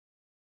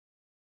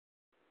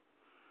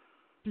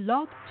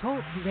Blog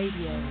Talk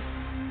Radio.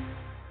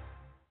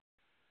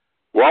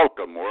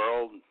 Welcome,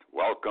 world.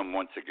 Welcome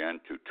once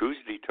again to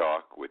Tuesday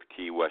Talk with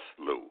Key West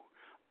Lou.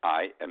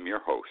 I am your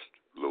host,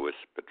 Louis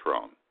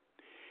Petrone.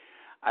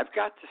 I've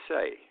got to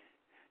say,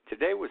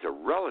 today was a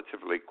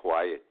relatively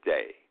quiet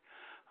day.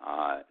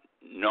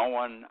 No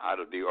one out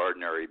of the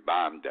ordinary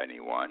bombed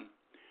anyone.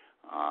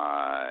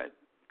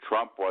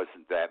 Trump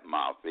wasn't that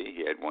mouthy.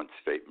 He had one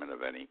statement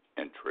of any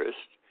interest.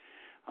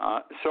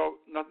 So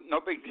no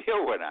big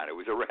deal went on. It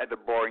was a rather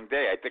boring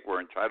day. I think we're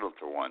entitled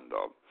to one,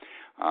 though.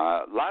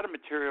 A lot of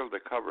material to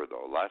cover,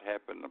 though. A lot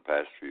happened in the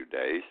past few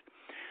days.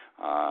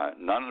 A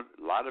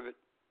lot of it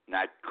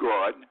not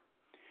good.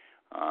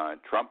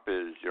 Trump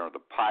is, the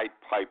Pied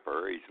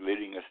Piper. He's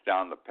leading us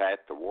down the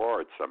path to war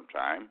at some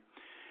time.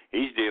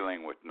 He's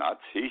dealing with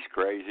nuts. He's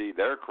crazy.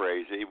 They're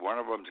crazy. One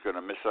of them's going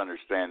to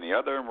misunderstand the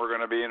other, and we're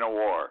going to be in a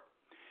war,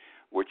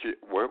 which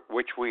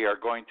we are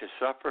going to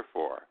suffer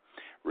for.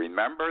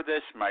 Remember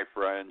this, my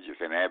friends. You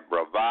can have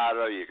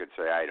bravado. You can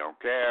say, I don't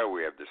care.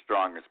 We have the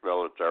strongest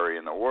military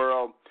in the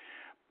world.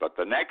 But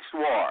the next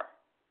war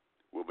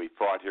will be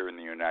fought here in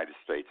the United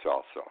States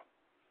also.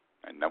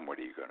 And then what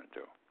are you going to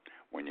do?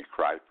 When you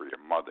cry for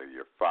your mother,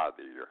 your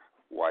father, your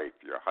wife,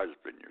 your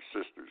husband, your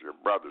sisters, your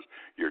brothers,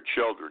 your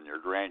children, your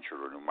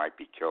grandchildren who might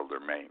be killed or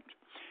maimed.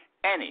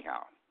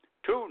 Anyhow,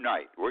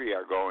 tonight we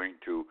are going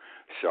to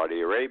Saudi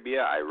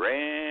Arabia,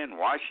 Iran,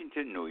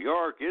 Washington, New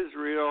York,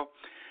 Israel,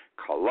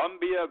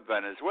 Colombia,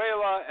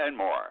 Venezuela, and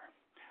more.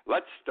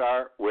 Let's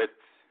start with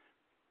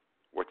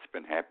what's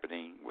been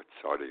happening with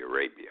Saudi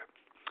Arabia.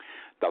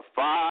 The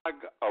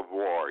fog of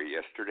war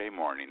yesterday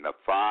morning was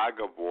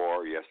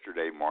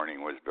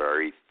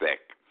very thick.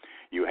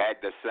 You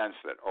had the sense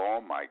that, oh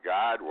my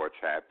God, what's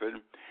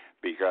happened?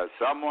 Because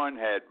someone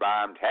had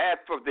bombed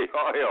half of the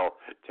oil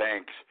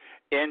tanks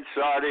in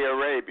Saudi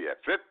Arabia.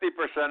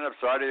 50% of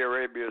Saudi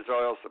Arabia's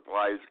oil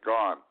supply is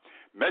gone.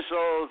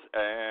 Missiles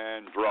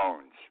and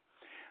drones.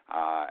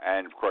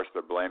 And, of course,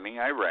 they're blaming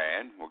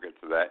Iran. We'll get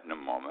to that in a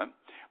moment.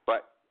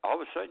 But all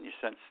of a sudden you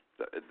sense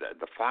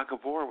the fog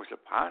of war was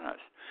upon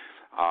us.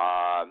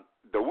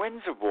 The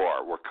winds of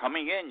war were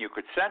coming in. You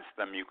could sense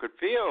them. You could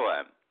feel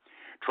them.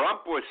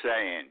 Trump was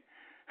saying,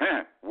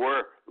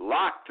 we're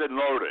locked and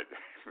loaded.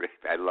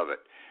 I love it.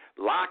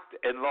 Locked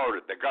and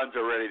loaded. The guns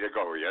are ready to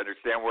go. You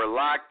understand? We're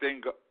locked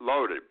and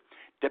loaded,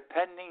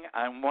 depending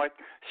on what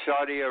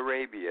Saudi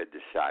Arabia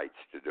decides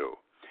to do.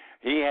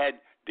 He had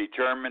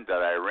determined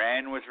that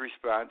Iran was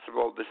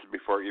responsible. This is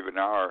before even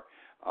our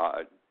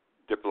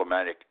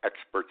diplomatic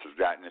experts have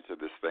gotten into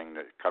this thing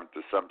to come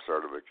to some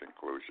sort of a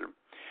conclusion,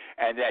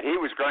 and that he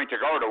was going to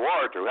go to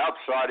war to help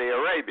Saudi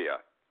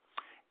Arabia.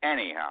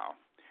 Anyhow,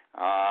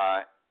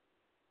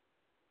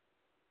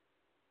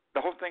 the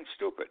whole thing's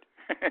stupid.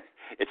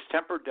 It's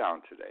tempered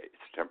down today.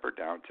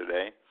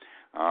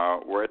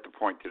 We're at the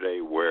point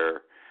today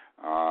where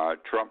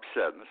Trump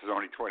said, and this is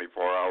only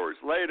 24 hours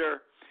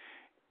later,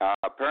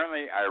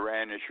 apparently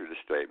Iran issued a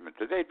statement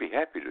that they'd be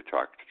happy to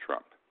talk to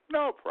Trump.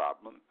 No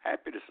problem.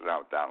 Happy to sit down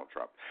with Donald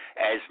Trump.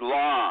 As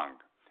long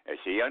as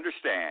he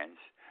understands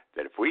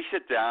that if we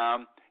sit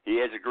down, he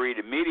has agreed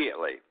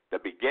immediately. The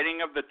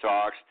beginning of the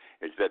talks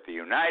is that the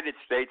United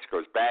States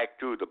goes back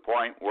to the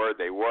point where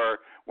they were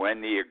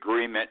when the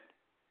agreement,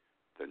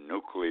 the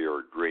nuclear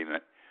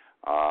agreement,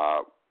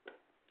 the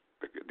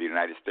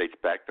United States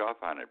backed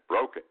off on it,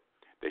 broke it.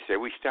 They say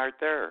we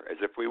start there as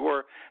if we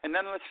were, and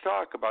then let's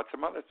talk about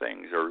some other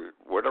things or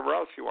whatever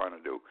else you want to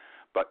do.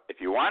 But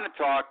if you want to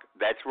talk,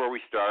 that's where we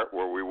start,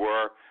 where we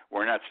were.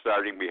 We're not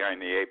starting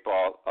behind the 8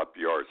 ball up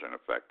yours, in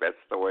effect. That's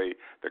the way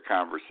the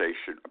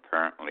conversation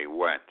apparently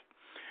went.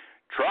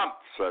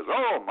 Trump says,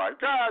 oh, my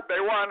God, they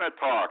want to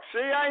talk.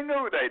 See, I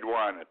knew they'd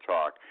want to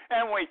talk,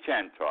 and we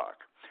can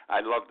talk.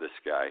 I love this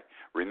guy.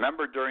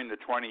 Remember during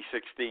the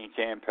 2016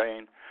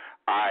 campaign,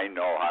 I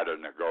know how to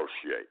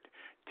negotiate.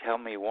 Tell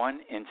me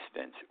one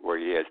instance where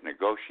he has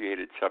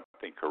negotiated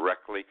something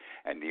correctly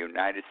and the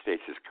United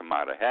States has come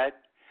out ahead.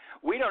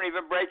 We don't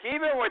even break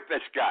even with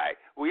this guy.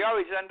 We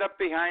always end up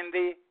behind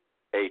the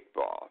 8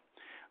 ball.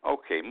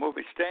 Okay,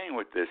 staying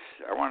with this,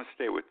 I want to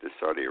stay with this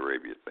Saudi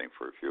Arabia thing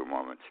for a few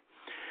moments.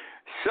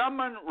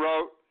 Someone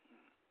wrote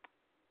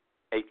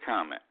a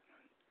comment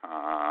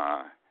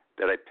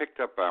that I picked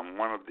up on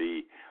one of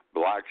the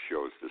blog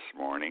shows this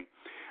morning.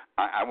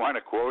 I want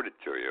to quote it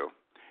to you.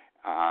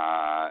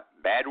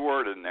 Bad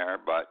word in there,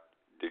 but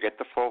to get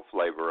the full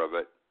flavor of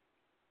it,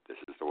 this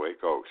is the way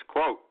it goes.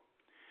 Quote,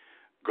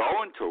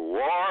 going to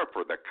war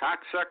for the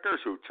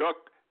cocksuckers who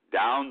took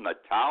down the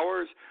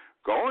towers.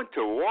 Going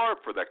to war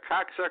for the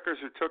cocksuckers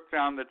who took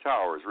down the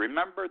towers.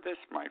 Remember this,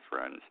 my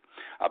friends,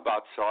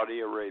 about Saudi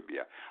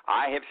Arabia.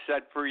 I have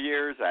said for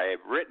years, I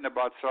have written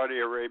about Saudi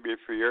Arabia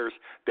for years,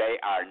 they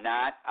are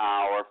not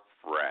our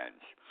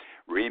friends.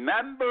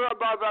 Remember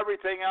above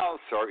everything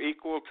else, or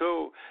equal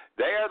to,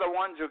 they are the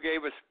ones who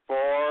gave us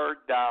 $4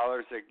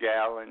 a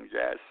gallon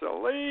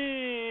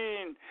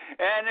gasoline,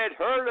 and it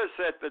hurt us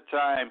at the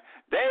time.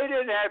 They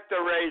didn't have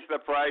to raise the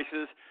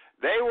prices.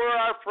 They were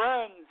our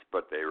friends,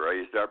 but they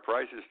raised our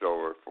prices to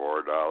over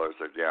 $4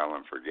 a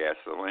gallon for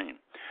gasoline.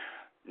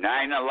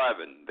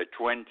 9/11, the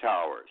Twin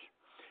Towers.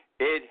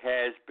 It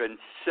has been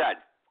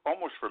said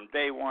almost from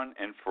day one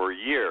and for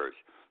years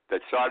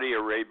that Saudi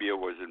Arabia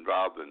was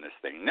involved in this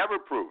thing. Never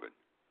proven,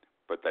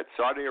 but that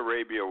Saudi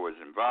Arabia was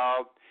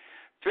involved.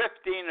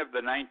 15 of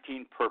the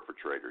 19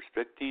 perpetrators,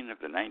 15 of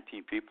the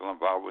 19 people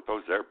involved with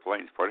those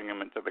airplanes, putting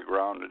them into the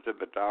ground, into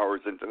the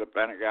towers, into the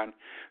Pentagon,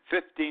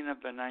 15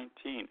 of the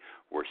 19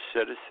 were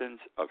citizens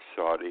of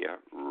Saudi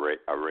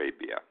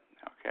Arabia.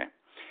 Okay?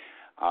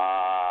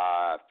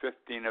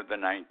 15 of the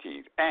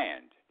 19.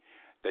 And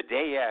the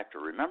day after,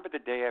 remember the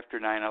day after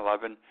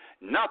 9/11?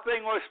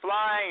 Nothing was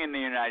flying in the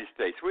United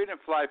States. We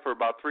didn't fly for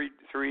about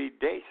three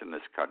days in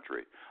this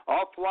country.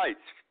 All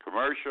flights,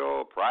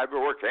 commercial, private,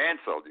 were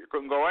canceled. You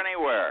couldn't go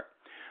anywhere.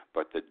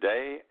 But the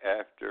day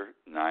after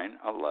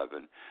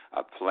 9/11,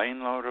 a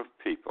plane load of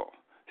people,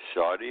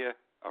 Saudi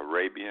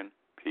Arabian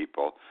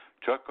people,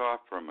 took off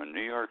from a New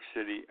York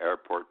City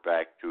airport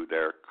back to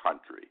their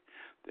country.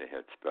 They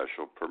had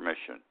special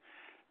permission.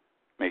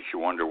 Makes you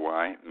wonder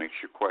why, makes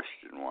you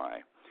question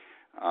why.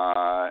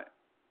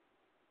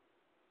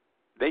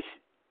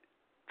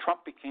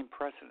 Trump became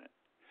president.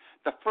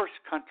 The first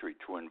country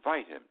to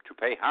invite him to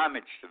pay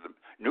homage to the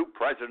new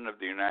president of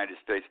the United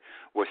States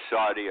was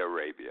Saudi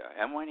Arabia.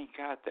 And when he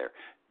got there,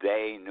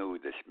 they knew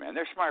this man.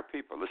 They're smart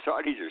people. The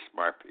Saudis are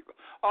smart people.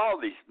 All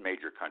these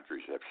major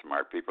countries have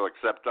smart people,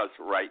 except us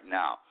right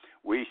now.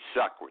 We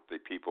suck with the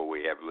people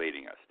we have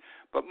leading us.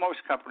 But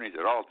most companies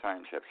at all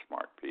times have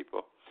smart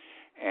people.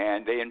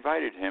 And they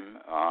invited him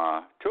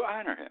to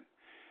honor him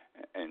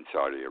in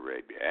Saudi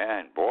Arabia.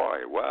 And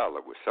boy, well,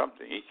 it was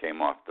something. He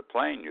came off the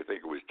plane. You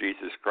think it was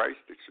Jesus Christ,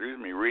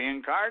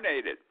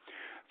 reincarnated.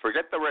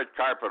 Forget the red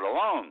carpet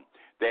alone.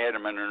 They had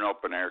him in an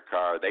open-air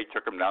car. They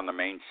took him down the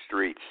main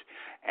streets,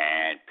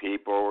 and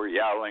people were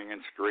yelling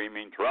and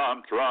screaming,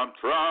 Trump, Trump,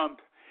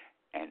 Trump.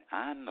 And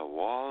on the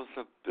walls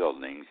of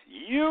buildings,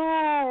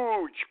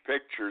 huge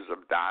pictures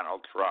of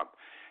Donald Trump.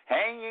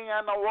 Hanging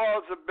on the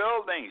walls of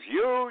buildings,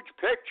 huge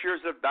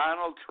pictures of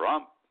Donald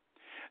Trump.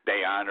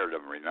 They honored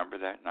him. Remember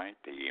that night?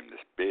 They gave him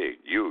this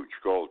big, huge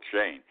gold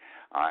chain.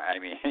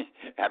 I'm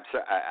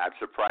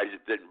surprised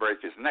it didn't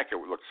break his neck. It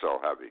looked so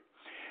heavy.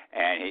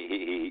 And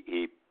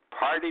he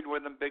partied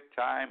with them big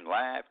time,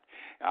 laughed.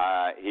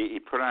 He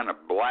put on a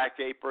black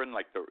apron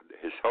like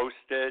his host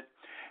did,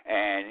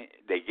 and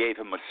they gave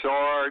him a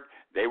sword.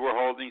 They were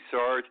holding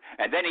swords.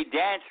 And then he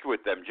danced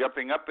with them,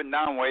 jumping up and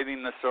down,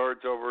 waving the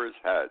swords over his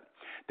head.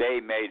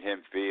 They made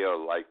him feel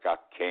like a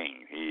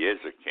king. He is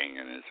a king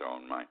in his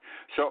own mind.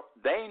 So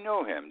they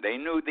knew him. They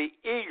knew the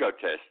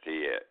egotist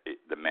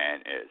the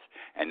man is,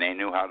 and they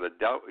knew how to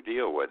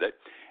deal with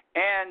it.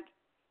 And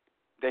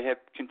they have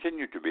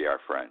continued to be our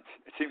friends.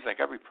 It seems like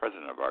every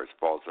president of ours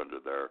falls under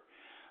their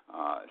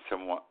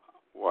somewhat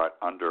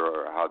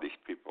under how these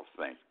people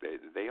think.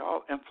 They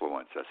all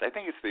influence us. I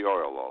think it's the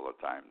oil all the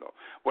time, though.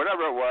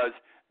 Whatever it was,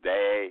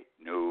 they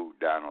knew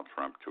Donald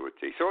Trump to a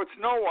T. So it's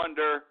no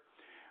wonder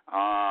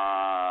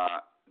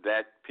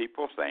that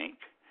people think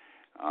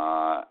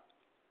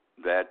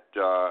that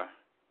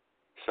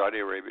Saudi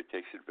Arabia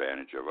takes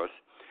advantage of us,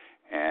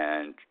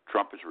 and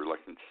Trump is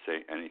reluctant to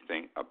say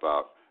anything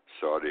about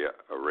Saudi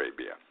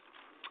Arabia.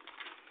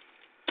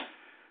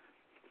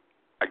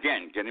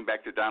 Again, getting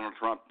back to Donald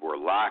Trump, we're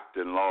locked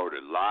and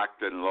loaded.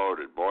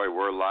 Boy,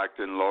 we're locked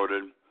and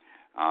loaded.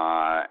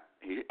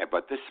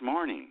 But this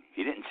morning,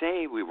 he didn't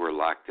say we were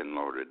locked and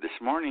loaded.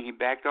 This morning, he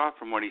backed off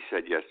from what he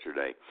said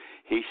yesterday.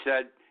 He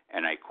said,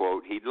 and I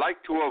quote, he'd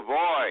like to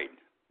avoid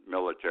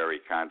military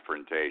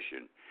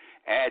confrontation,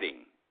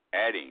 adding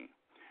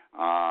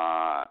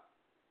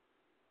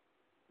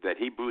that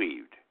he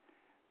believed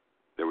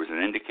there was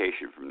an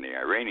indication from the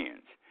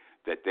Iranians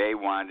that they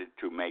wanted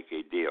to make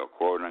a deal,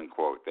 quote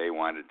unquote. They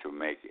wanted to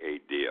make a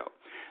deal.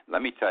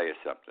 Let me tell you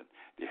something.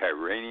 The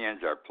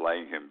Iranians are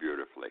playing him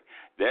beautifully.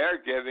 They're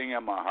giving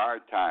him a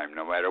hard time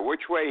no matter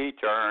which way he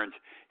turns.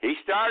 He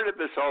started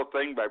this whole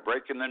thing by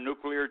breaking the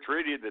nuclear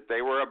treaty that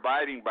they were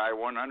abiding by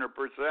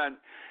 100%,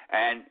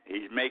 and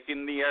he's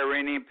making the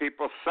Iranian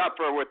people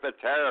suffer with the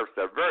tariffs.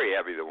 They're very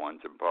heavy, the ones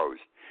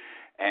imposed.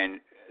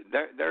 And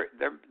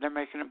they're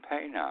making them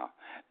pay now.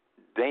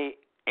 They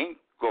ain't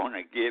going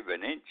to give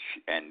an inch,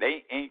 and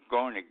they ain't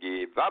going to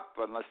give up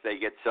unless they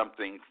get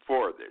something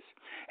for this.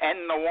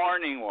 And the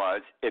warning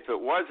was, if it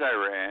was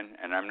Iran,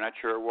 and I'm not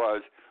sure it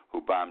was, who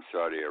bombed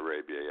Saudi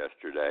Arabia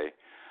yesterday,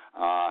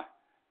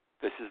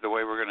 this is the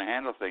way we're going to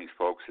handle things,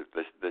 folks. If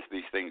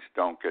these things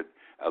don't get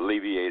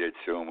alleviated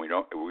soon, we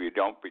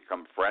don't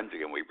become friends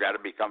again. We've got to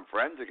become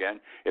friends again.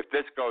 If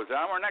this goes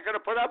on, we're not going to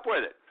put up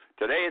with it.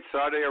 Today it's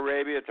Saudi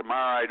Arabia.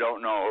 Tomorrow I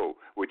don't know who.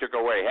 We took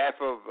away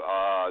half of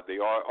the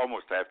oil,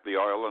 almost half the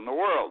oil in the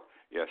world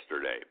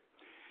yesterday.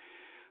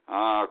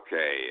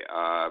 Okay.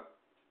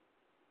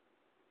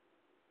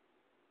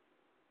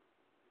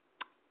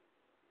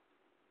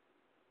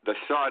 The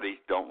Saudis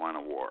don't want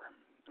a war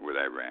with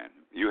Iran.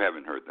 You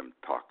haven't heard them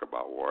talk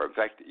about war. In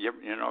fact,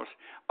 you know,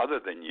 other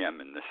than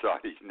Yemen, the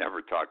Saudis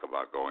never talk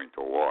about going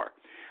to war.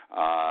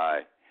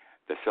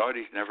 The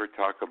Saudis never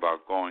talk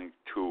about going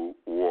to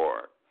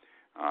war.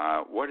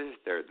 what is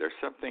there? There's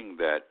something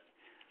that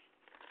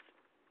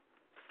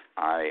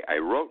I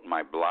wrote in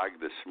my blog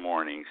this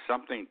morning,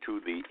 something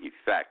to the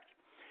effect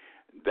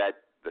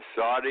that the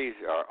Saudis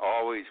are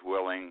always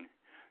willing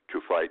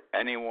to fight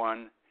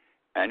anyone,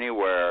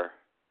 anywhere,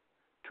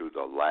 to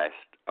the last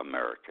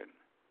American.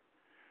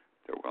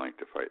 They're willing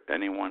to fight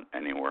anyone,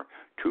 anywhere,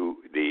 to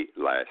the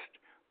last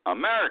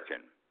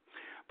American.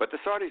 But the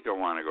Saudis don't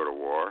want to go to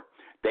war.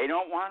 They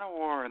don't want a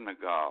war in the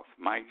Gulf.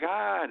 My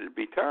God, it'd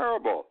be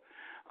terrible.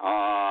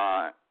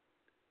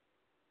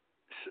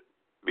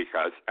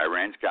 Because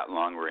Iran's got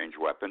long-range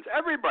weapons.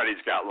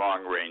 Everybody's got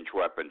long-range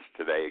weapons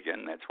today.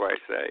 Again, that's why I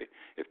say,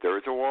 if there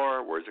is a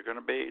war, where's it going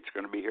to be? It's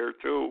going to be here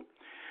too.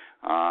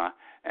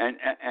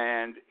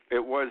 And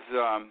it was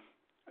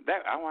that.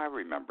 Oh, I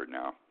remember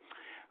now.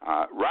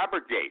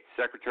 Robert Gates,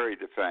 Secretary of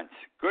Defense,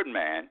 good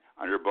man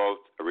under both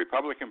a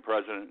Republican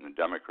president and a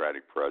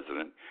Democratic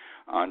president,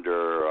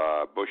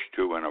 under Bush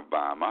II and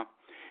Obama,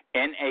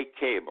 in a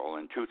cable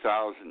in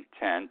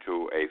 2010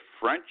 to a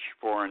French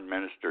foreign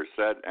minister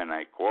said, and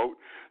I quote,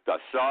 "The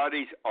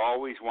Saudis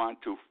always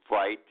want to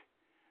fight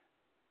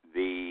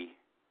the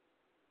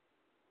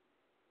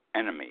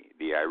enemy,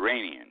 the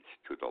Iranians,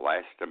 to the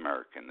last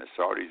American. The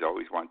Saudis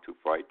always want to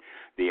fight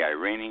the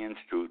Iranians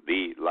to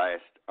the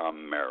last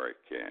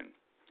American."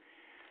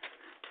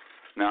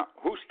 Now,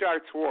 who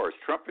starts wars?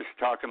 Trump is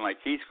talking like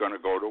he's going to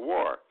go to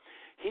war.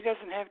 He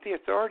doesn't have the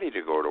authority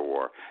to go to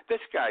war. This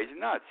guy's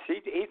nuts.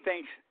 He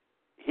thinks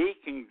he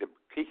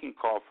can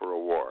call for a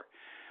war.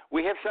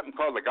 We have something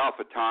called the Gulf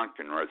of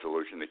Tonkin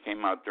resolution that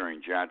came out during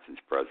Johnson's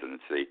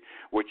presidency,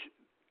 which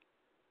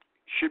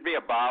should be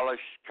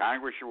abolished.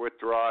 Congress should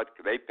withdraw it.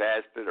 They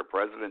passed it. A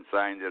president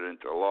signed it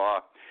into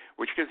law,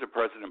 which gives the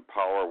president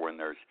power when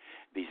there's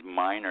these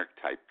minor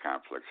type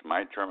conflicts.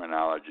 My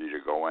terminology, to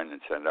go in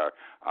and send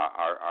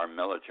our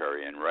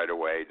military in right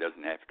away.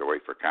 Doesn't have to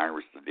wait for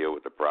Congress to deal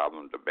with the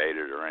problem, debate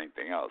it, or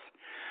anything else.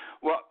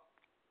 Well,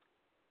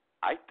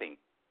 I think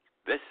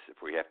this,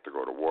 if we have to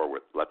go to war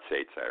with, let's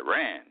say it's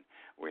Iran,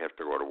 we have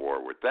to go to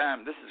war with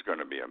them, this is going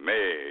to be a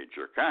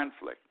major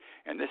conflict.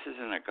 And this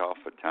isn't a Gulf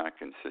of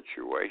Tonkin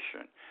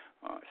situation.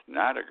 It's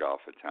not a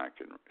Gulf of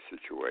Tonkin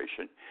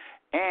situation.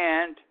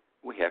 And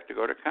we have to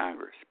go to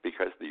Congress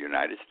because the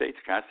United States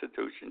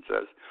Constitution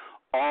says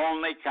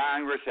only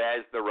Congress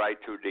has the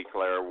right to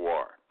declare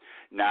war.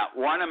 Not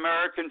one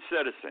American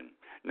citizen,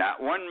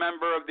 not one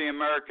member of the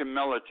American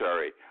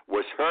military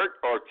was hurt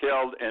or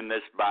killed in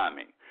this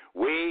bombing.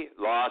 We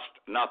lost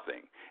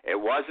nothing. It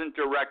wasn't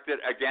directed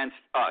against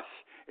us.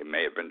 It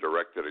may have been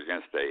directed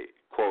against a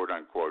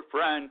quote-unquote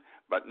friend,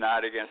 but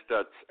not against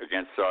us,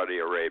 against Saudi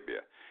Arabia.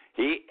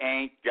 He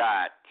ain't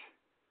got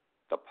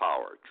the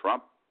power.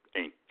 Trump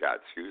ain't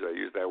got, I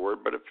use that word,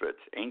 but it fits,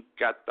 ain't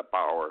got the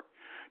power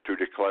to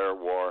declare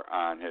war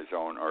on his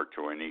own or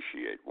to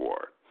initiate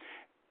war.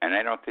 And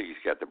I don't think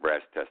he's got the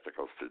brass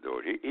testicles to do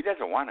it. He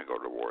doesn't want to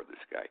go to war, this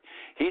guy.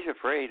 He's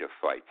afraid of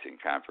fights and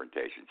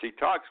confrontations. He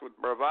talks with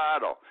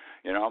bravado.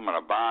 You know, I'm going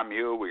to bomb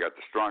you. We got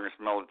the strongest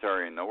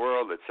military in the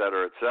world, et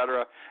cetera,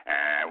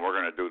 and we're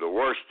going to do the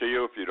worst to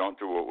you if you don't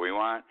do what we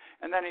want.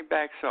 And then he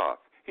backs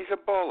off. He's a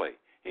bully.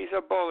 He's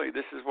a bully.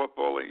 This is what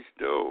bullies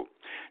do.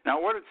 Now,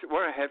 what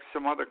have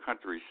some other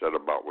countries said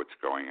about what's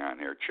going on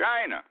here?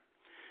 China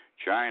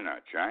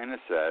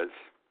says,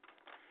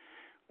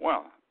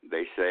 well,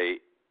 they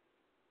say,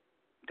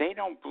 they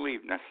don't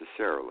believe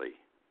necessarily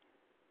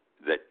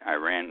that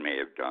Iran may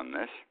have done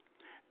this,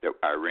 that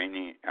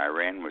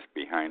Iran was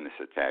behind this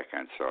attack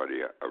on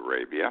Saudi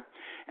Arabia,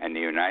 and the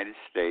United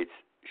States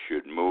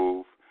should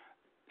move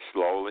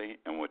slowly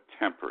and with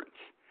temperance,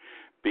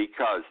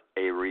 because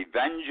a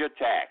revenge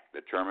attack,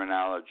 the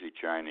terminology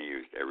China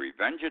used, a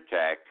revenge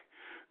attack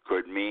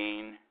could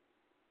mean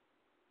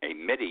a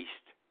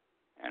Mideast,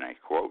 and I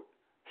quote,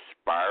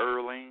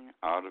 spiraling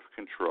out of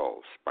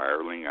control.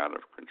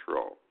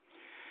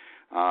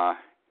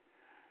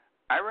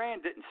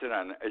 Iran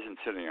isn't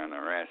sitting on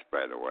their ass,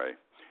 by the way,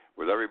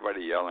 with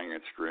everybody yelling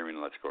and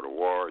screaming, let's go to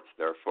war, it's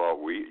their fault.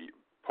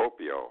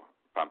 Pompeo,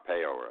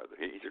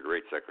 he's a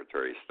great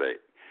Secretary of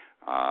State.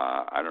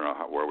 I don't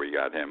know where we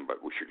got him,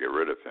 but we should get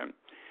rid of him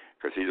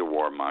because he's a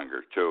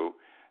warmonger too,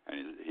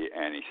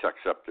 and he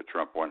sucks up to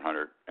Trump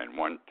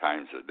 101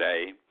 times a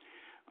day,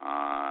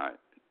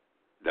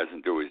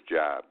 doesn't do his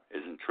job,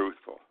 isn't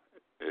truthful,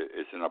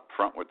 isn't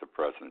upfront with the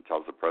president,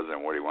 tells the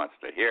president what he wants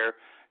to hear,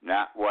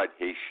 not what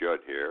he should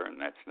hear, and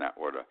that's not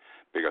what a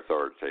big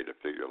authoritative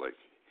figure like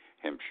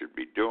him should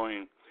be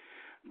doing.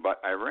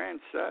 But Iran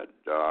said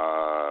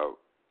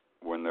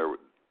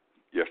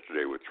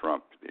yesterday with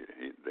Trump,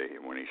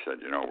 when he said,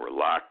 we're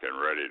locked and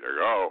ready to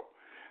go,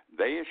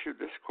 they issued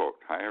this quote,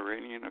 high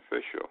Iranian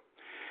official.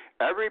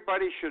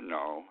 Everybody should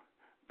know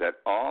that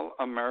all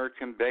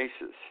American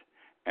bases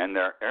and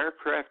their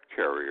aircraft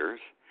carriers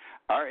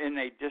are in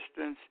a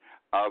distance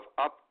of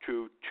up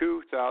to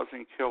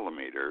 2,000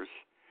 kilometers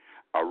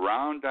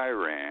around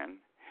Iran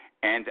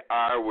and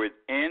are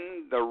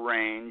within the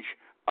range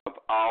of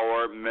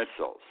our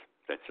missiles.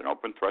 That's an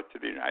open threat to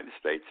the United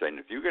States, saying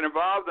if you get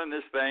involved in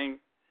this thing,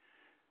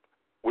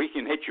 we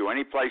can hit you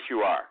any place you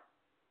are.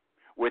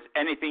 with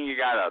anything you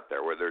got out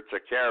there, whether it's a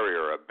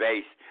carrier, a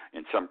base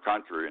in some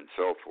country, and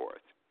so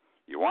forth.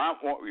 You want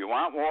war, you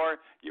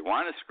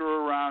want to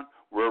screw around,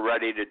 we're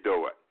ready to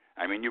do it.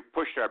 I mean, you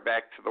pushed our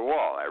back to the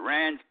wall.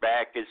 Iran's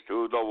back is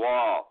to the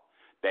wall.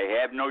 They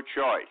have no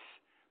choice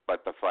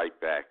but to fight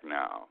back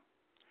now.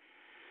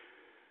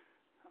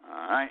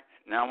 All right.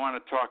 Now I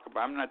want to talk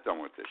about, I'm not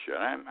done with this yet.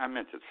 I'm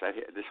into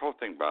this whole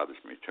thing bothers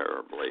me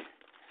terribly.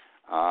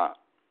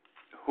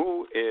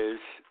 Who is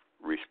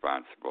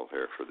responsible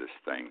here for this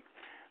thing?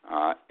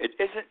 It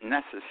isn't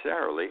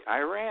necessarily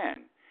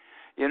Iran.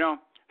 You know,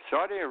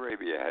 Saudi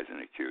Arabia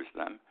hasn't accused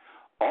them.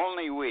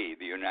 Only we,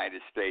 the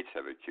United States,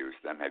 have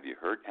accused them. Have you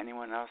heard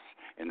anyone else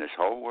in this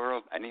whole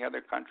world, any other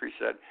country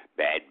said,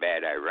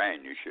 bad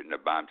Iran, you shouldn't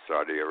have bombed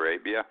Saudi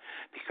Arabia?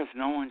 Because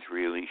no one's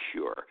really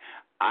sure.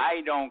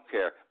 I don't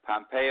care.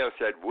 Pompeo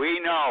said, we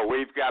know,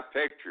 we've got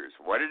pictures.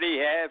 What did he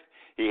have?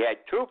 He had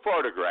 2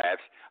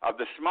 photographs of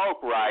the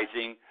smoke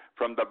rising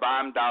from the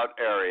bombed out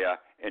area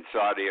in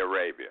Saudi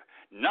Arabia.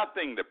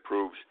 Nothing that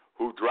proves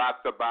who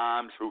dropped the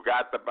bombs,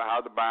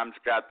 how the bombs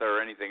got there,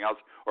 or anything else,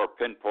 or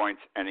pinpoints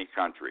any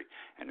country.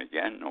 And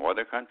again, no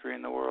other country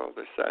in the world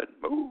has said,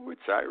 "Ooh,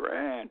 it's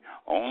Iran."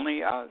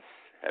 Only us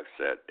have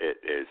said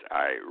it is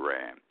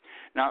Iran.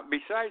 Now,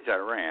 besides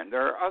Iran,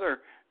 there are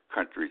other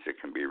countries that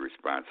can be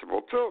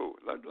responsible too.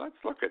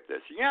 Let's look at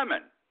this.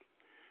 Yemen.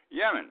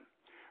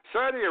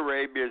 Saudi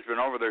Arabia has been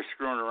over there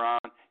screwing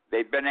around.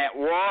 They've been at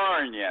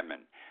war in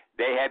Yemen.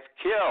 They have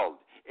killed.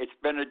 It's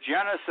been a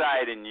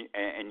genocide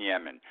in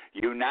Yemen.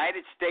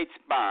 United States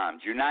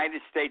bombs,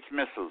 United States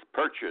missiles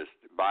purchased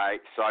by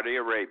Saudi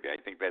Arabia. I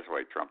think that's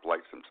why Trump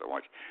likes them so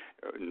much.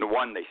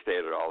 One, they stay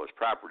at all his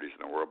properties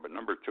in the world, but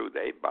number 2,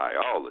 they buy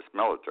all this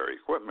military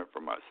equipment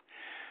from us.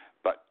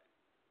 But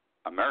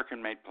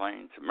American-made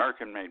planes,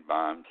 American-made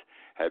bombs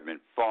have been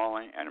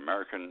falling, and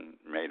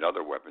American-made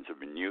other weapons have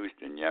been used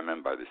in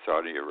Yemen by the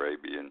Saudi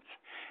Arabians,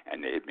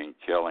 and they've been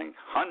killing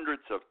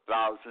hundreds of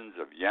thousands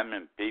of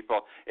Yemen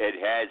people. It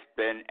has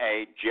been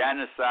a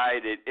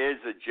genocide. It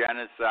is a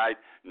genocide.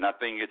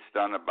 Nothing gets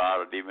done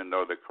about it, even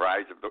though the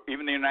cries of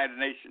even the United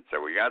Nations say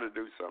we got to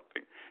do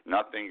something.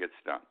 Nothing gets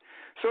done.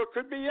 So it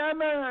could be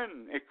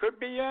Yemen. It could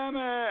be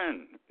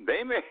Yemen.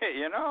 They may,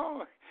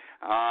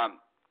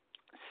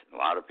 a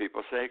lot of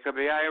people say it could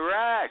be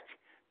Iraq.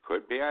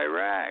 Could be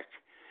Iraq.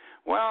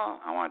 Well,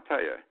 I want to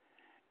tell you,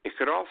 it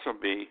could also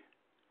be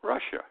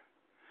Russia.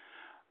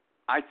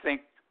 I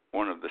think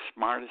one of the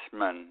smartest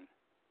men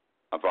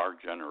of our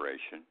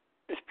generation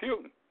is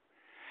Putin.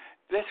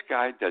 This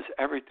guy does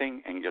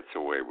everything and gets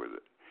away with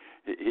it.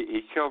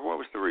 He killed, what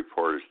was the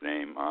reporter's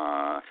name?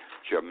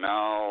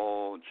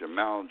 Jamal.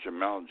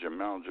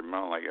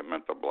 I get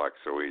mental block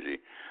so easy.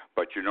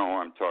 But you know who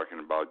I'm talking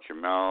about,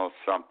 Jamal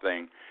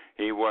something.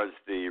 He was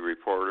the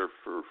reporter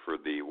for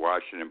the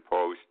Washington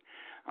Post.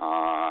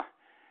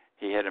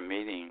 He had a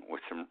meeting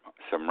with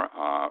some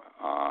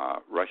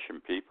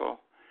Russian people.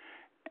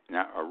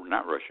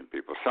 Not Russian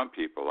people, some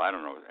people, I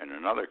don't know, in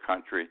another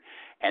country.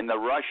 And the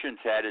Russians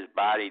had his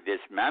body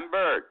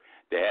dismembered.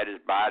 They had his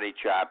body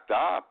chopped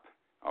up.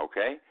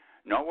 Okay?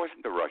 No, it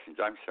wasn't the Russians.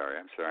 I'm sorry.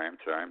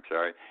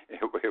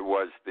 It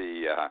was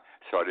the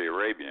Saudi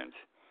Arabians.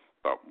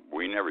 But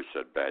we never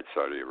said bad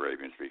Saudi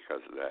Arabians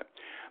because of that.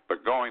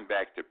 But going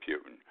back to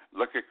Putin,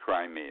 look at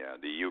Crimea,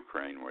 the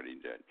Ukraine, what he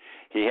did.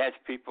 He has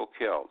people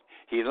killed.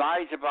 He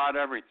lies about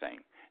everything.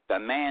 The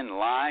man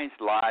lies.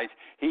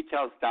 He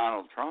tells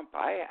Donald Trump,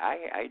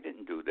 I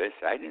didn't do this,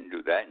 I didn't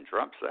do that, and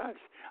Trump says,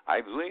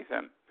 I believe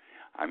him.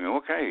 I mean,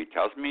 okay, he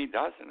tells me he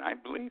doesn't. I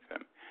believe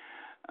him.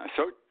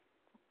 So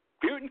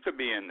Putin could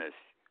be in this.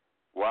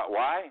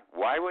 Why?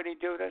 Why would he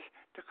do this?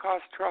 To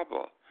cause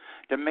trouble.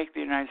 To make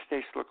the United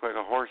States look like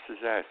a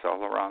horse's ass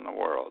all around the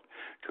world.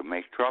 To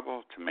make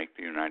trouble, to make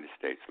the United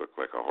States look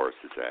like a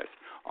horse's ass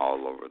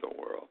all over the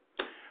world.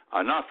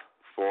 Enough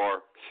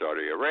for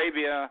Saudi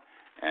Arabia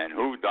and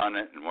who done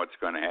it and what's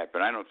going to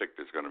happen. I don't think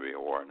there's going to be a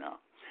war now.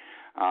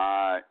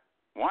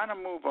 Want to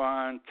move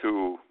on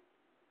to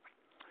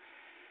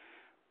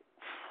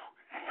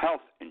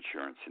health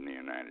insurance in the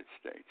United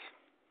States.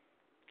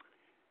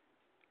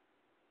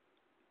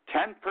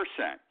 10%.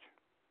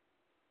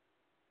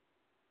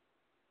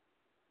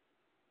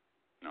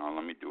 Now,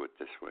 let me do it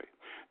this way.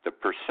 The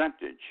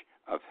percentage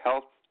of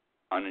health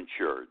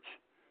uninsureds,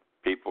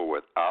 people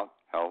without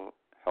health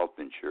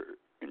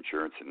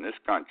insurance in this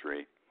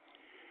country,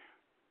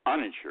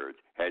 uninsured,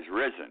 has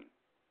risen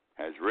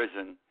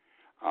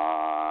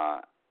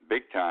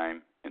big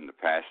time in the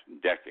past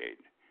decade.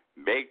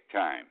 Big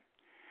time.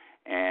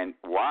 And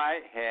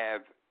why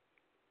have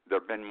there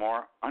been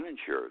more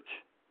uninsureds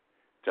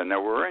than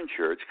there were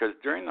insureds? Because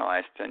during the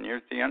last 10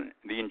 years, the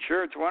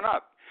insureds went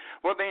up.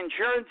 Well, the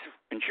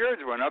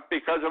insureds went up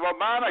because of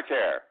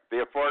Obamacare,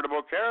 the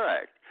Affordable Care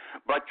Act.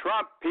 But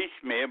Trump, piece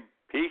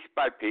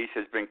by piece,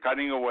 has been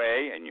cutting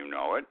away, and you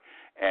know it,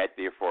 at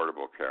the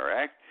Affordable Care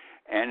Act.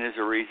 And as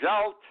a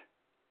result,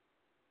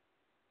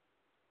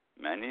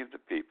 many of the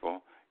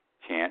people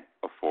can't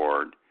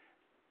afford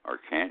or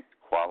can't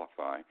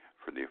qualify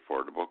for the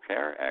Affordable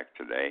Care Act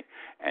today,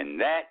 and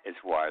that is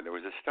why there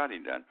was a study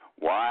done.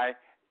 Why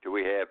do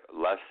we have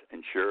less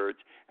insureds?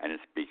 And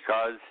it's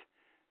because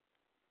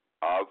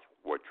of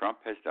what Trump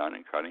has done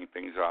in cutting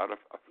things out of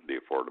the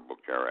Affordable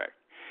Care Act.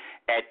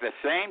 At the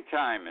same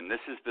time, and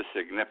this is the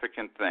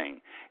significant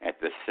thing, at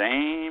the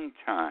same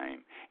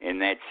time, in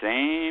that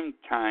same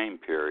time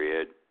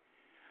period,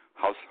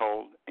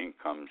 household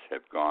incomes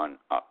have gone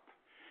up.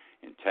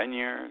 In 10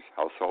 years,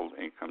 household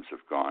incomes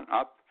have gone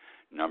up.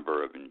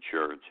 Number of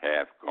insureds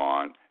have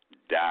gone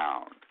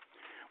down.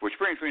 Which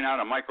brings me now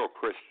to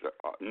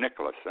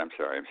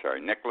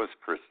Nicholas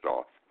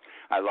Kristof.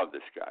 I love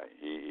this guy.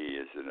 He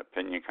is an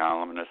opinion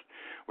columnist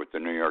with the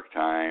New York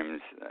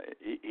Times.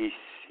 He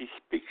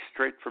speaks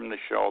straight from the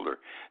shoulder.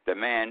 The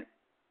man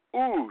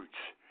oozes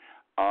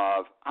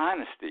of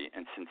honesty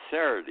and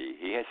sincerity.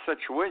 He has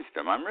such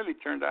wisdom. I'm really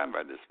turned on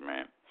by this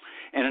man.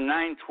 In a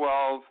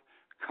 9/12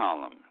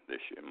 column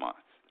this month,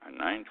 a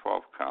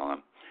 9/12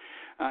 column,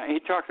 he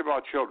talked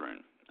about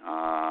children,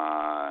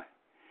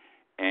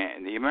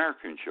 and the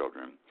American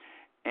children,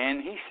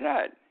 and he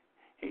said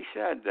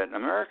that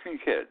American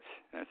kids,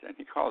 and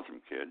he calls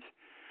them kids,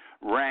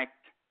 ranked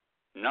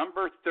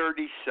number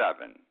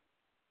 37,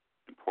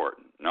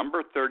 important,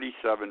 number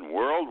 37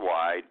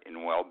 worldwide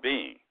in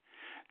well-being.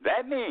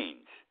 That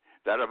means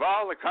that of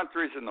all the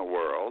countries in the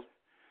world,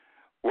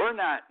 we're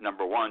not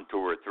number 1, 2,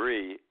 or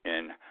 3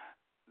 in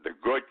the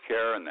good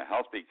care and the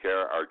healthy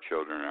care our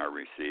children are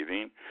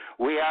receiving.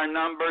 We are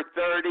number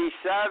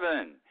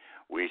 37.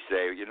 We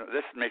say,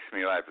 this makes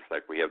me laugh. It's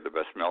like we have the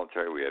best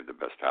military, we have the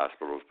best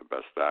hospitals, the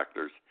best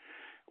doctors.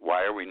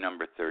 Why are we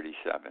number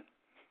 37?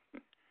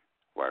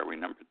 Why are we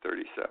number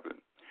 37?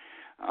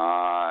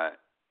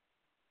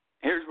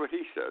 Here's what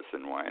he says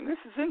and why. And this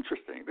is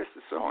interesting. This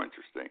is so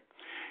interesting.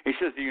 He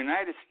says the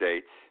United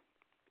States,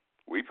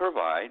 we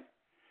provide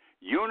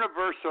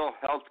universal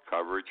health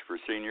coverage for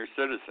senior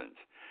citizens.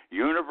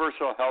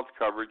 Universal health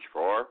coverage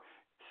for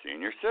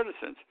senior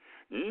citizens.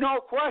 No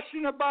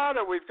question about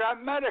it. We've got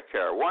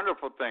Medicare.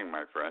 Wonderful thing,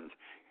 my friends.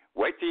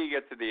 Wait till you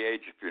get to the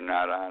age if you're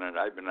not on it.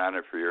 I've been on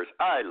it for years.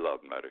 I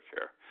love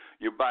Medicare.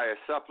 You buy a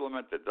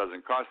supplement that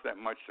doesn't cost that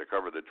much to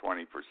cover the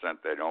 20%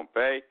 they don't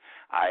pay.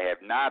 I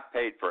have not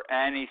paid for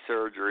any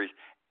surgeries,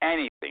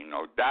 anything,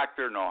 no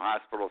doctor, no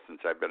hospital since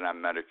I've been on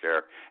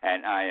Medicare,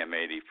 and I am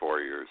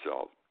 84 years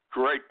old.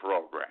 Great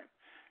program.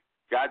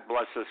 God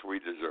bless us. We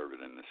deserve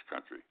it in this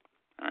country.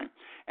 All right?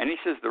 And he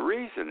says the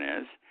reason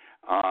is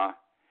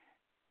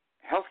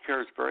health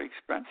care is very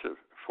expensive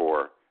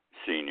for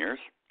seniors,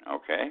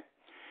 okay?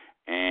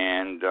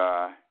 And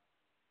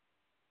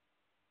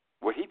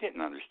what he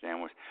didn't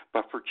understand was,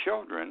 but for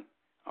children,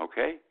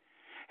 okay,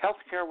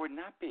 health care would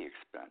not be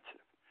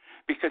expensive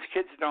because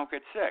kids don't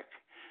get sick.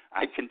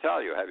 I can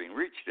tell you, having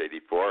reached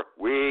 84,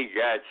 we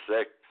get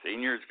sick.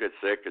 Seniors get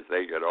sick as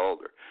they get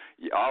older.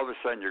 All of a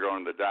sudden, you're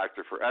going to the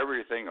doctor for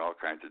everything, all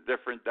kinds of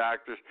different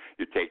doctors.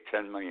 You take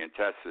 10 million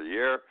tests a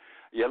year.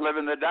 You live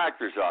in the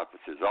doctor's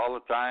offices all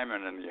the time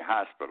and in the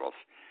hospitals.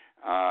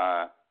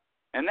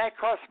 And that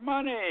costs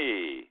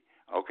money,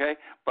 okay?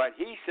 But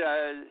he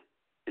says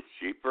it's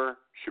cheaper.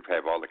 Should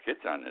have all the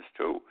kids on this,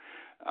 too,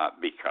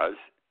 because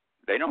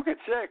they don't get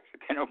sick.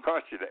 They don't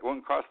cost you that. It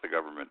wouldn't cost the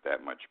government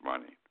that much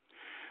money.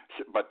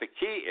 So, but the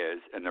key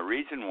is, and the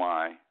reason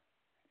why,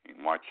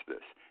 and watch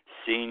this,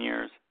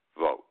 seniors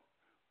vote.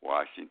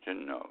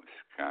 Washington knows.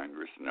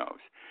 Congress knows.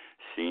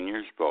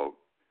 Seniors vote.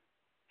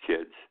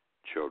 Kids,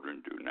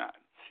 children do not.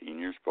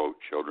 Seniors vote.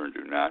 Children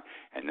do not.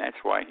 And that's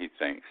why he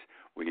thinks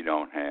we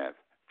don't have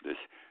this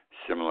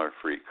similar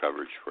free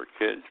coverage for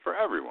kids, for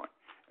everyone,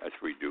 as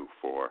we do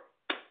for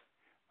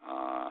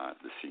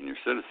the senior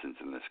citizens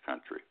in this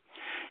country.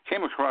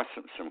 Came across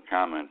some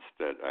comments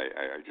that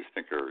I just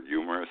think are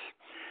humorous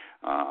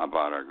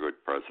about our good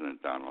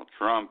President Donald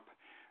Trump.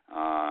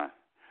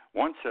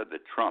 One said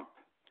that Trump,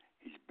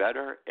 he's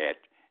better at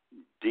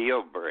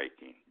deal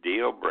breaking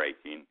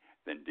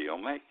than deal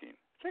making.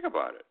 Think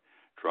about it.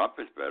 Trump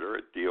is better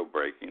at deal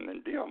breaking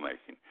than deal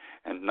making.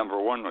 And number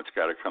one, what's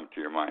got to come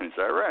to your mind is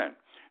Iran,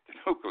 the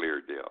nuclear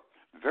deal.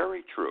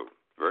 Very true.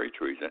 Very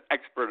true. He's an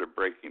expert at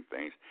breaking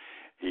things.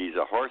 He's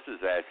a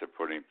horse's ass at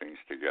putting things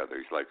together.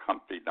 He's like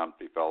Humpty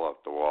Dumpty fell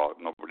off the wall.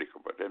 Nobody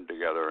could put him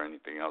together or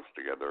anything else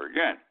together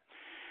again.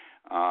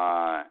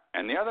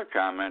 And the other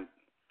comment,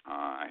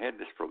 I had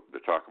this to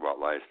talk about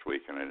last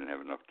week, and I didn't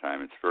have enough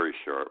time. It's very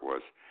short.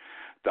 Was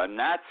the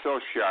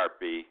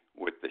not-so-Sharpie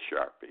with the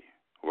Sharpie.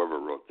 Whoever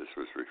wrote this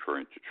was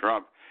referring to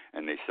Trump,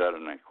 and they said,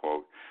 and I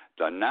quote,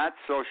 the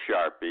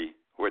not-so-Sharpie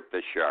with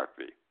the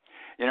Sharpie.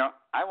 You know,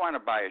 I want to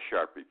buy a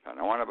Sharpie pen.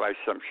 I want to buy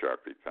some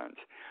Sharpie pens.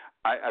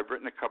 I've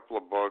written a couple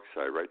of books.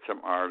 I write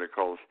some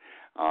articles.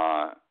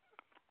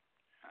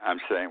 I'm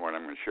saying what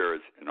I'm going to share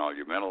is in all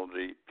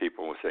humility.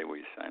 People will say, will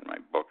you sign my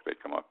book? They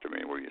come up to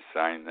me, will you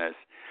sign this?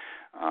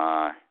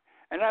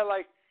 And I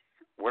like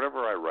whatever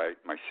I write,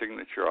 my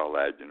signature I'll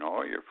add,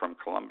 oh, you're from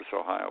Columbus,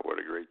 Ohio. What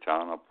a great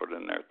town. I'll put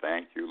in there.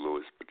 Thank you,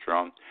 Louis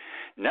Patron.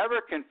 Never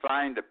can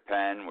find a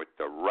pen with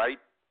the right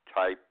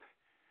type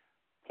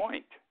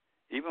point.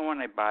 Even when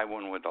I buy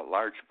one with a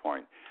large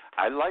point,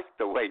 I like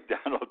the way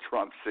Donald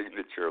Trump's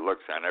signature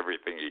looks on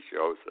everything he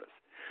shows us.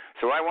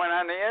 So I went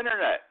on the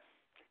internet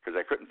because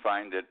I couldn't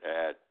find it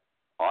at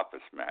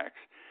Office Max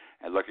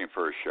and looking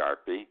for a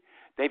Sharpie.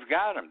 They've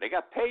got them. They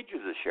got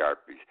pages of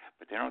Sharpies,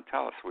 but they don't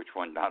tell us which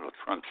one Donald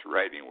Trump's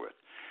writing with.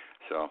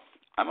 So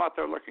I'm out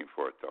there looking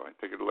for it, though. I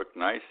think it'll look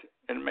nice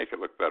and make it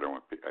look better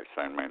when I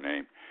sign my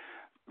name.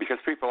 Because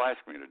people ask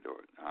me to do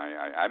it.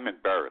 I'm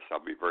embarrassed.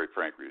 I'll be very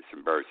frank with you. It's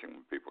embarrassing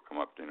when people come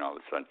up to me and all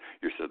of a sudden,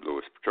 you said,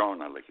 Louis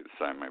Petrone, I'd like you to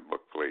sign my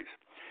book, please.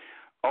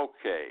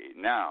 Okay,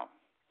 now,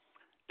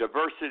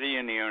 diversity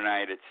in the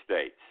United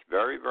States.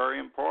 Very, very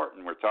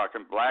important. We're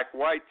talking black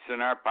whites in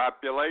our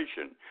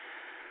population.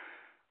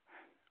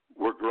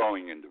 We're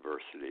growing in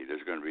diversity.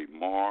 There's going to be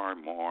more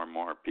and more and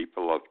more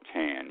people of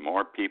tan,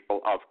 more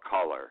people of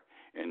color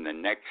in the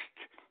next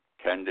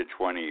 10 to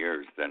 20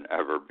 years than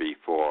ever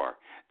before.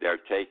 They're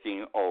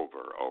taking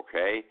over,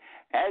 okay?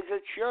 As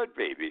it should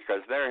be,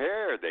 because they're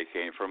here. They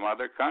came from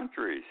other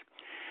countries.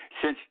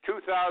 Since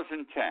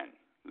 2010,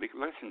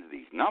 listen to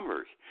these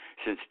numbers.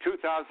 Since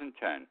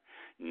 2010,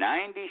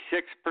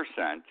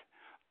 96%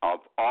 of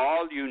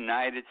all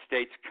United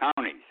States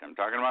counties, I'm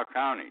talking about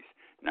counties,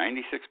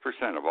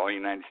 96% of all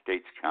United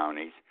States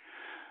counties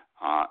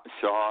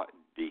saw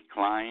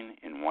decline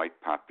in white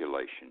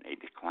population, a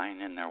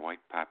decline in their white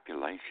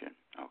population,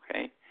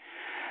 okay?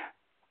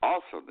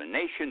 Also, the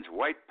nation's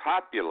white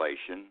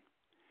population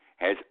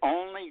has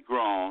only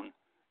grown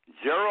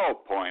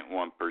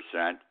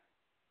 0.1%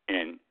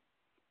 in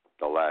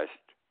the last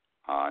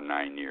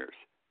 9 years.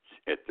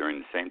 During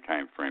the same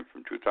time frame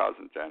from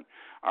 2010,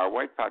 our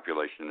white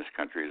population in this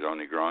country has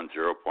only grown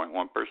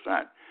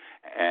 0.1%.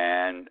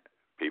 And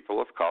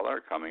people of color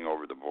are coming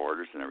over the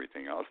borders and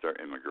everything else.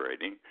 They're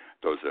immigrating,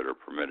 those that are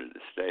permitted to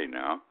stay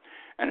now.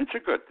 And it's a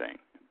good thing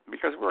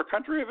because we're a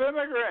country of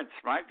immigrants,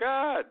 my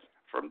God,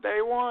 from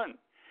day one.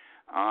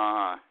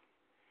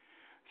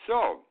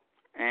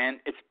 And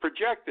it's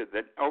projected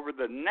that over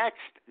the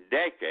next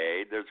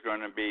decade, there's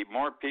going to be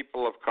more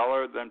people of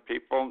color than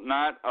people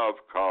not of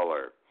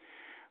color.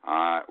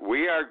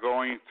 We're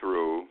going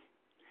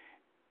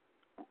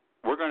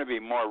to be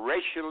more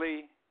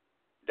racially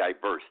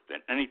diverse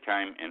than any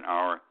time in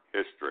our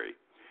history.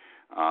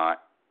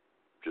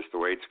 Just the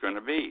way it's going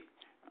to be.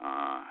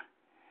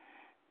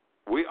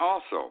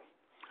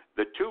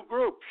 The two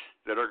groups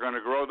that are going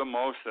to grow the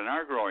most and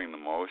are growing the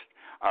most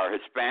are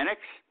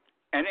Hispanics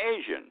and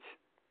Asians.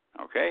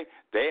 Okay?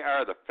 They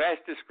are the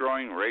fastest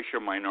growing racial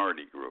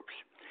minority groups.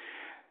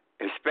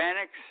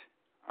 Hispanics,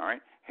 all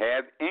right,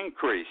 have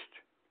increased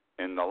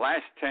in the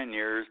last 10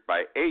 years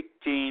by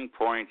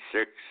 18.67%.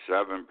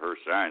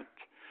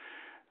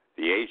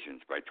 The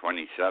Asians by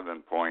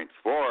 27.4%.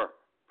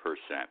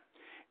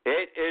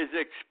 It is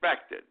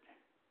expected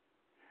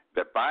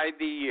that by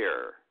the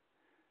year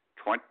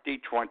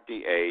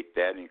 2028,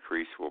 that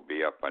increase will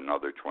be up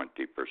another 20%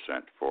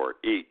 for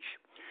each.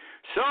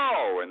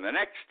 So, in the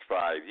next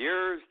 5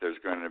 years, there's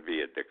going to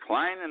be a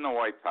decline in the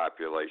white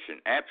population,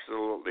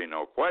 absolutely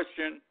no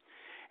question.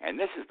 And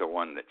this is the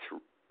one that's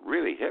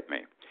really hit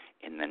me.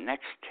 In the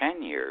next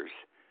 10 years,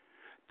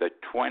 the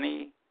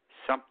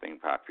 20-something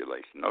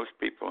population, those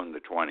people in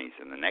the 20s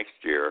in the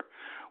next year,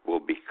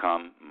 will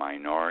become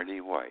minority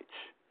whites.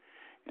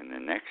 In the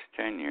next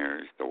 10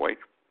 years, the white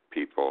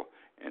people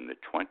in the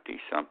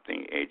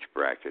 20-something age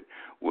bracket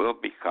will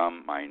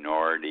become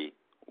minority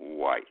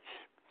whites.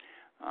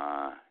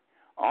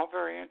 All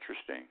very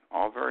interesting,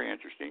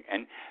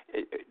 And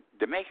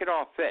to make it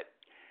all fit,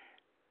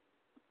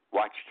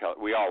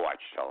 we all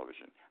watch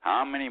television.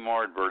 How many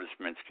more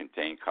advertisements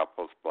contain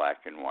couples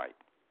black and white?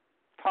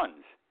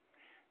 Tons.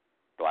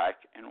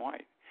 Black and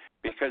white.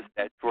 Because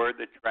that's where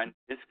the trend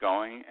is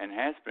going and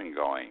has been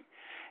going.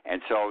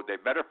 And so they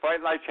better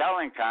fight like hell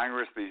in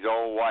Congress, these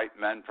old white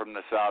men from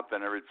the South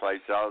and every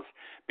place else,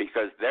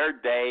 because their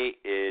day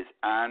is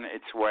on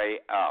its way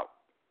out.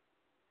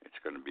 It's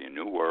going to be a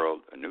new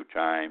world, a new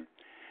time,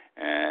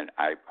 and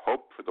I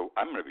hope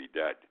I'm going to be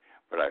dead,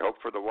 but I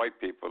hope for the white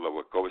people that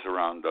what goes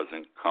around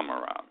doesn't come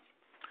around.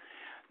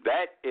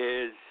 That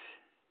is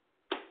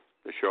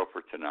the show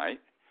for tonight.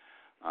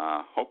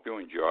 Hope you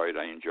enjoyed.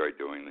 I enjoyed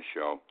doing the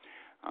show.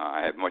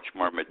 I have much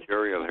more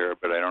material here,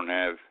 but I don't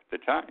have the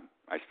time.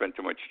 I spent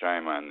too much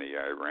time on the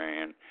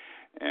Iran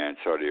and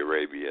Saudi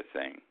Arabia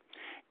thing.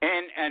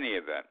 In any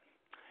event,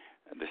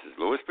 this is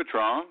Louis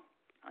Petrone.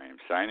 I am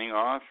signing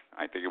off.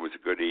 I think it was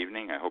a good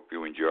evening. I hope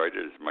you enjoyed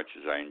it as much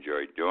as I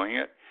enjoyed doing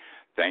it.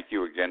 Thank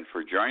you again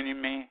for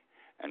joining me,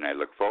 and I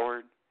look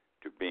forward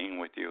to being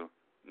with you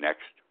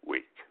next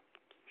week.